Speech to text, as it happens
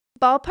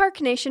Ballpark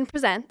Nation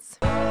presents.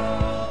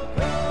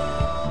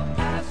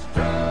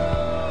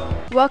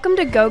 Welcome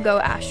to Go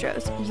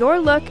Astros, your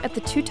look at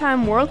the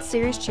two-time World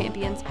Series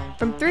champions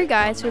from three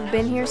guys who have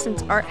been here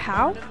since Art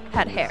Howe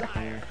had hair.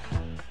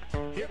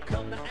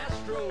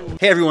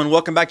 Hey everyone,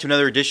 welcome back to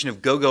another edition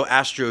of Go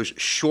Astros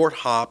Short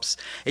Hops.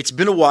 It's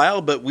been a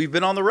while, but we've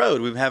been on the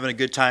road. We've been having a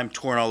good time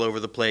touring all over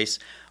the place.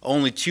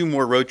 Only 2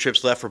 more road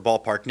trips left for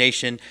Ballpark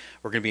Nation.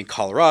 We're going to be in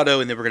Colorado,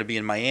 and then we're going to be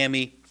in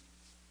Miami.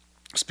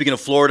 Speaking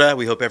of Florida,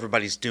 we hope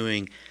everybody's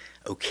doing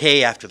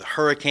okay after the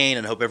hurricane,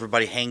 and hope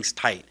everybody hangs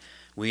tight.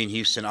 We in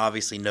Houston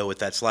obviously know what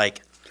that's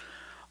like.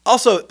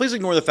 Also, please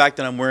ignore the fact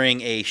that I'm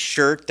wearing a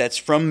shirt that's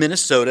from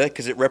Minnesota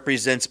because it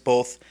represents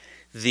both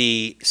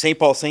the St.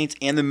 Paul Saints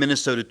and the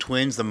Minnesota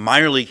Twins, the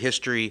minor league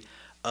history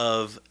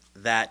of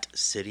that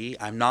city.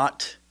 I'm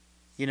not,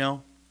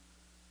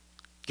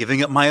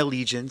 giving up my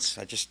allegiance.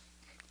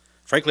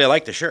 Frankly, I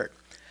like the shirt.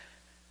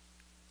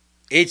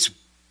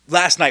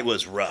 Last night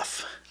was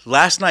rough.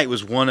 Last night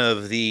was one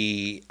of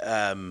the,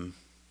 in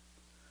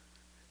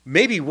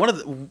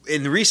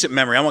recent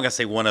memory, I'm not going to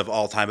say one of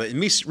all time, but in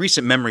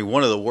recent memory,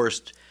 one of the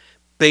worst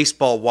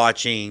baseball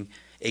watching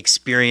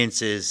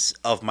experiences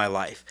of my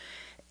life.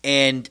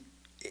 And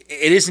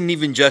it isn't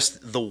even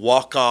just the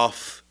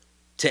walk-off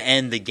to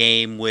end the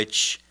game,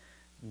 which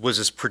was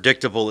as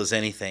predictable as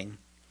anything.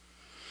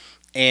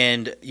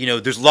 And,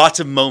 there's lots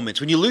of moments.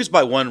 When you lose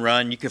by 1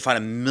 run, you can find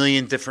a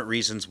million different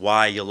reasons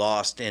why you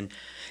lost. And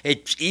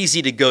it's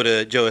easy to go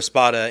to Joe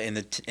Espada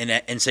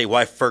and say,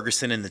 why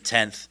Ferguson in the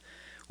 10th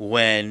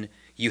when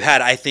you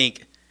had, I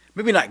think,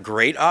 maybe not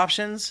great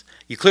options.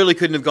 You clearly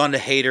couldn't have gone to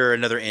Hader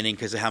another inning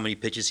because of how many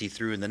pitches he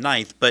threw in the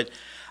 9th. But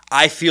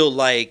I feel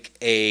like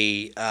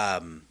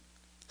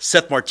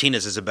Seth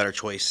Martinez is a better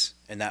choice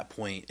in that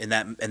point, in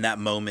that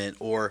moment.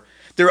 Or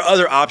there are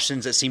other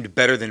options that seemed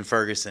better than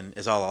Ferguson,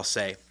 is all I'll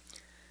say.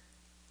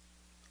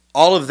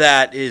 All of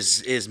that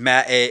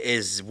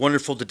is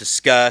wonderful to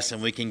discuss,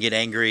 and we can get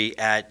angry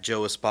at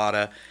Joe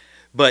Espada.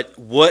 But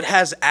what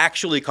has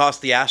actually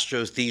cost the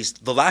Astros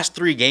the last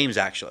 3 games,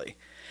 actually,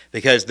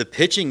 because the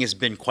pitching has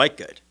been quite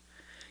good.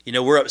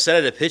 We're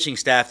upset at a pitching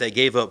staff that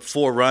gave up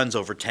 4 runs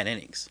over 10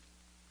 innings.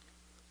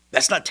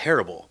 That's not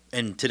terrible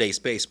in today's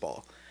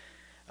baseball.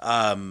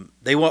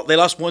 They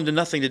lost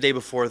 1-0 the day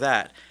before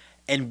that.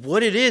 And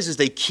what it is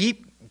they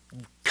keep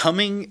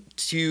coming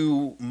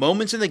to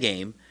moments in the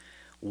game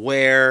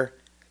where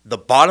the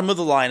bottom of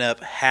the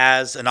lineup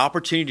has an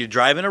opportunity to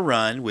drive in a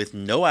run with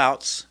no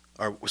outs,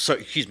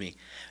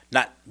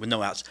 not with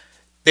no outs.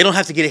 They don't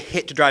have to get a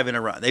hit to drive in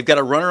a run. They've got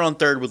a runner on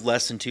third with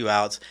less than 2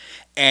 outs.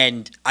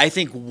 And I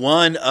think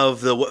one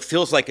of what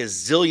feels like a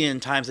zillion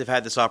times they've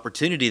had this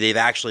opportunity, they've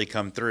actually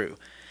come through.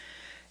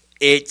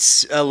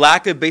 It's a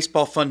lack of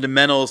baseball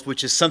fundamentals,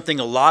 which is something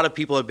a lot of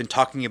people have been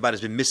talking about,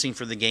 has been missing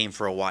from the game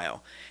for a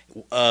while,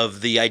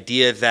 of the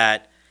idea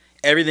that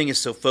everything is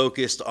so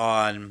focused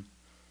on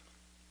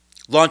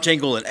launch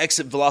angle and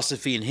exit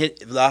velocity and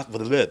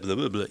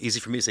easy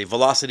for me to say,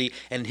 velocity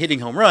and hitting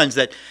home runs,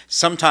 that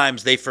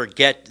sometimes they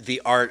forget the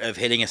art of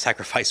hitting a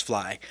sacrifice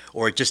fly,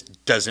 or it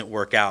just doesn't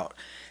work out.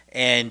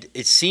 And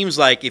it seems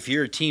like if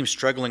you're a team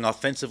struggling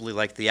offensively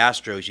like the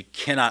Astros, you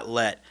cannot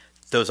let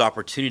those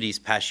opportunities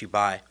pass you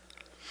by.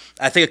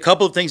 I think a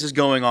couple of things is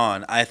going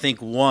on. I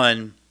think,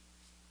 one,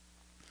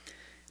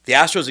 the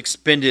Astros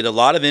expended a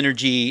lot of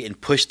energy and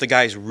pushed the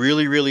guys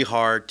really, really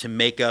hard to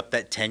make up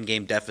that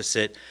 10-game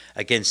deficit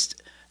against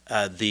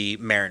the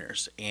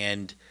Mariners.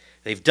 And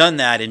they've done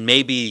that, and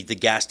maybe the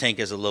gas tank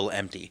is a little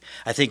empty.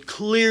 I think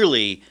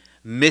clearly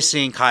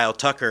missing Kyle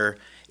Tucker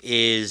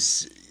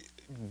is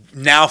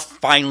now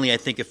finally, I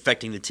think,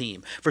 affecting the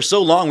team. For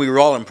so long, we were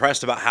all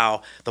impressed about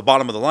how the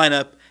bottom of the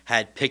lineup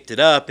had picked it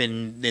up,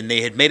 and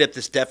they had made up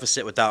this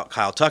deficit without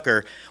Kyle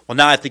Tucker. Well,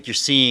 now I think you're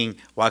seeing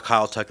why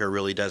Kyle Tucker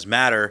really does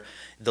matter.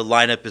 The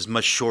lineup is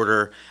much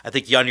shorter. I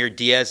think Yadier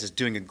Diaz is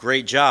doing a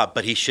great job,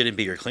 but he shouldn't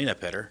be your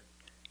cleanup hitter,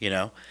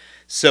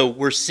 So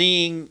we're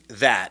seeing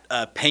that.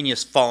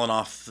 Pena's fallen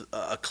off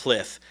a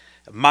cliff.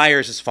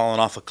 Myers has fallen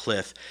off a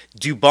cliff.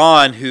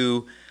 Dubon,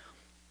 who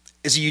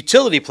is a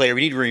utility player,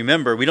 we need to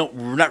remember,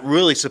 we're not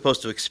really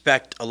supposed to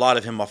expect a lot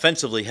of him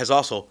offensively, has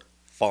also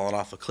fallen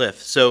off a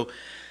cliff. So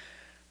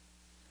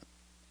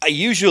I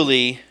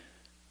usually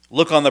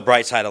look on the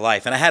bright side of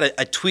life. And I had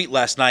a tweet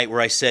last night where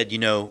I said,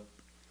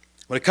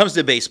 when it comes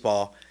to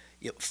baseball,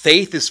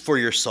 faith is for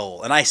your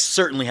soul. And I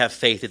certainly have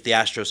faith that the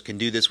Astros can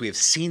do this. We have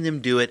seen them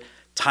do it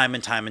time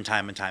and time and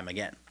time and time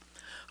again.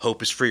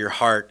 Hope is for your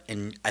heart.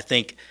 And I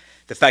think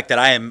the fact that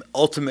I am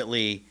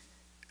ultimately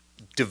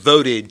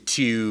devoted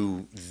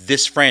to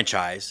this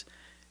franchise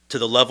to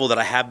the level that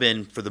I have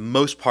been for the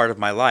most part of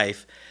my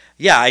life,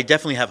 I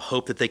definitely have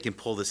hope that they can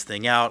pull this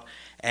thing out.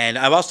 And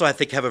I've also, I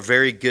think, I'm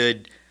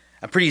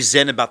pretty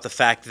zen about the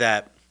fact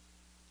that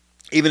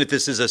even if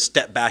this is a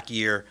step back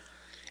year,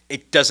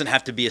 it doesn't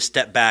have to be a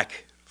step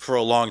back for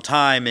a long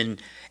time.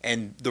 And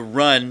the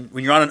run,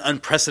 when you're on an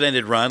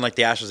unprecedented run like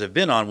the Astros have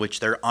been on,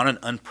 which they're on an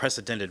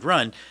unprecedented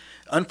run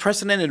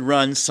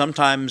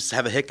sometimes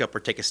have a hiccup or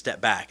take a step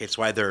back. It's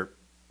why they're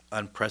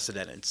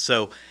unprecedented.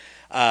 So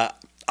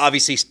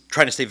obviously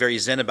trying to stay very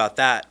zen about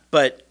that.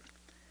 But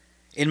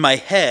in my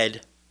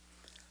head,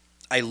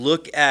 I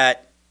look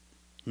at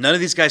none of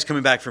these guys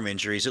coming back from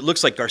injuries. It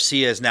looks like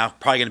Garcia is now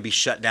probably going to be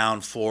shut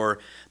down for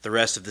the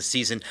rest of the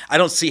season. I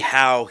don't see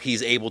how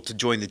he's able to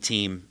join the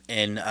team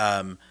and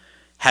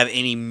have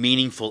any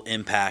meaningful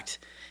impact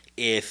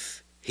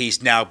if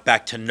he's now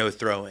back to no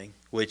throwing,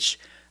 which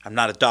I'm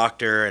not a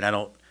doctor and I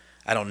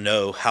don't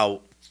know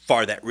how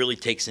far that really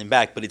takes him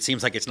back, but it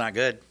seems like it's not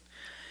good.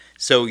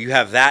 So you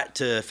have that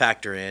to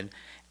factor in,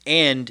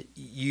 and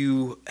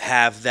you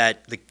have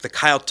that the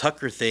Kyle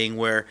Tucker thing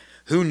where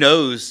who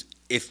knows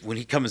if when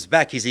he comes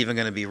back he's even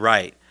going to be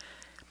right.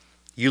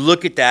 You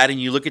look at that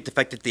and you look at the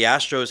fact that the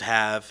Astros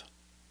have,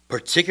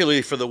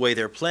 particularly for the way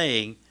they're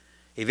playing,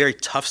 a very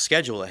tough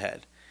schedule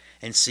ahead.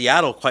 And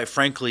Seattle, quite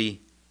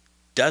frankly,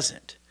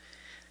 doesn't.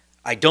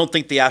 I don't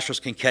think the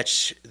Astros can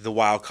catch the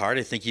wild card.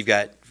 I think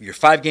you're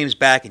 5 games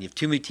back and you have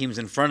too many teams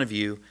in front of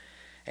you.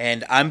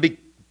 And I'm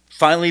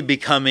finally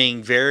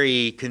becoming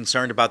very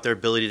concerned about their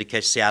ability to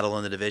catch Seattle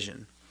in the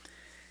division.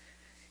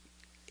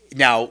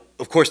 Now,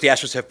 of course, the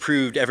Astros have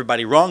proved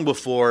everybody wrong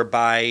before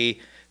by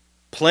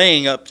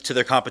playing up to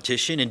their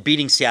competition and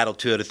beating Seattle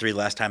 2 out of 3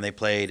 last time they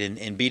played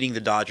and beating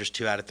the Dodgers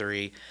 2 out of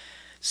 3.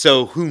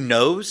 So who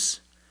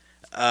knows?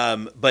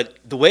 But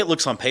the way it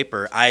looks on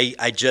paper,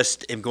 I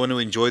just am going to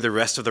enjoy the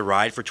rest of the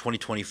ride for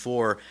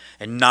 2024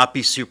 and not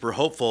be super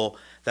hopeful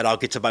that I'll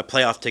get to buy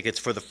playoff tickets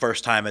for the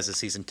first time as a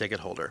season ticket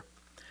holder.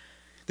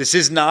 This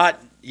is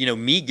not,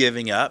 me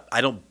giving up.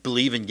 I don't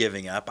believe in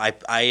giving up. I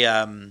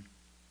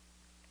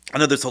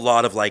know there's a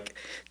lot of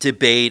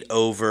debate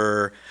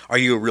over are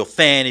you a real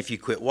fan if you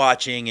quit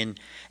watching, and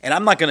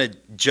I'm not going to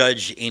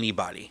judge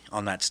anybody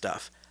on that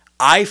stuff.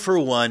 I, for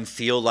one,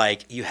 feel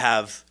like you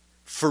have,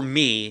 for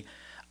me,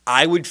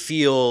 I would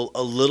feel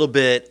a little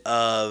bit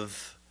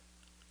of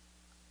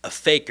a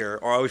faker,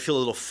 or I would feel a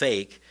little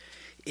fake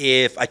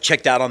if I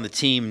checked out on the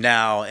team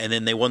now and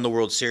then they won the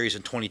World Series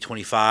in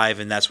 2025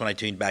 and that's when I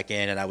tuned back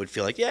in and I would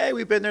feel like, yeah,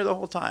 we've been there the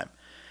whole time.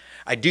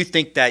 I do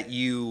think that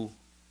you,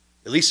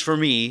 at least for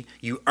me,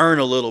 you earn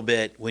a little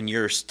bit when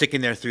you're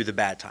sticking there through the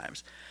bad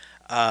times.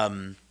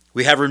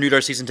 We have renewed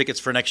our season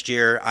tickets for next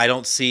year. I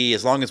don't see,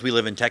 as long as we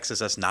live in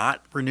Texas, us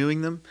not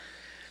renewing them.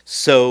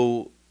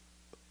 So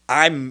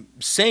I'm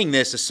saying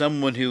this as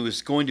someone who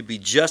is going to be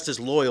just as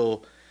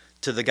loyal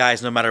to the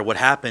guys no matter what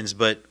happens,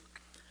 but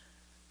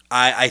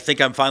I think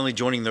I'm finally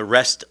joining the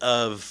rest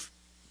of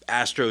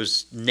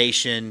Astros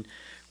Nation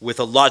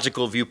with a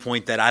logical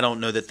viewpoint that I don't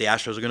know that the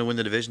Astros are going to win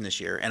the division this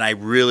year. And I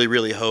really,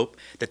 really hope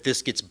that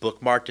this gets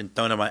bookmarked and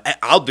thrown on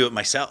I'll do it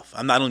myself.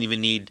 I don't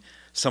even need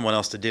someone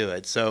else to do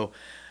it. So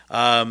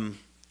going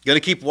to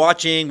keep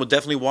watching. We'll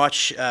definitely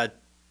watch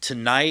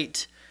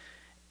tonight.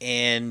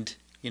 And,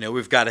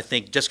 we've got, I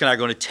think, Jessica and I are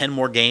going to 10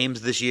 more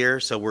games this year.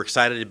 So we're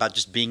excited about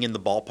just being in the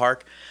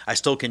ballpark. I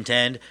still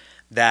contend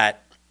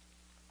that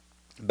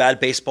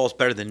bad baseball is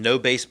better than no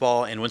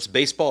baseball. And once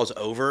baseball is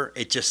over,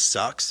 it just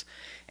sucks.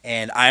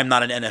 And I am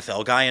not an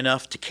NFL guy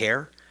enough to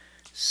care.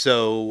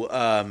 So,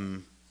 at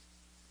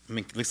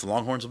least the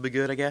Longhorns will be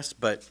good, I guess.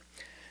 But,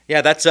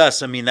 yeah, that's us.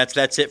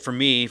 That's it for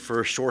me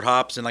for short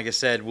hops. And like I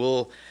said,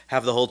 we'll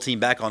have the whole team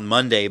back on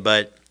Monday.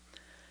 But,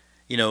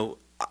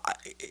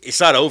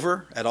 it's not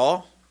over at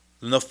all.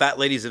 No fat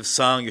ladies have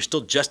sung. You're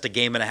still just a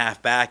game and a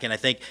half back. And I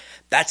think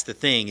that's the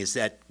thing is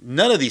that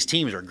none of these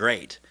teams are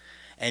great.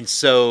 And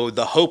so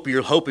the hope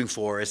you're hoping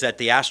for is that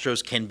the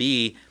Astros can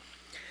be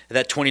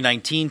that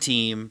 2019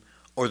 team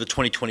or the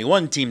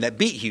 2021 team that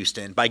beat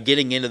Houston by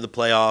getting into the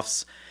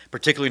playoffs,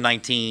 particularly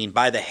 19,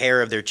 by the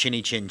hair of their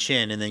chinny chin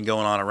chin and then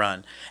going on a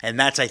run. And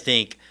that's, I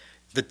think,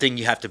 the thing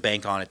you have to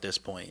bank on at this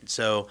point.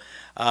 So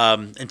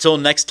until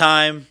next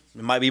time,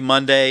 it might be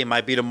Monday, it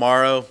might be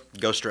tomorrow,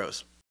 Go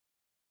Astros.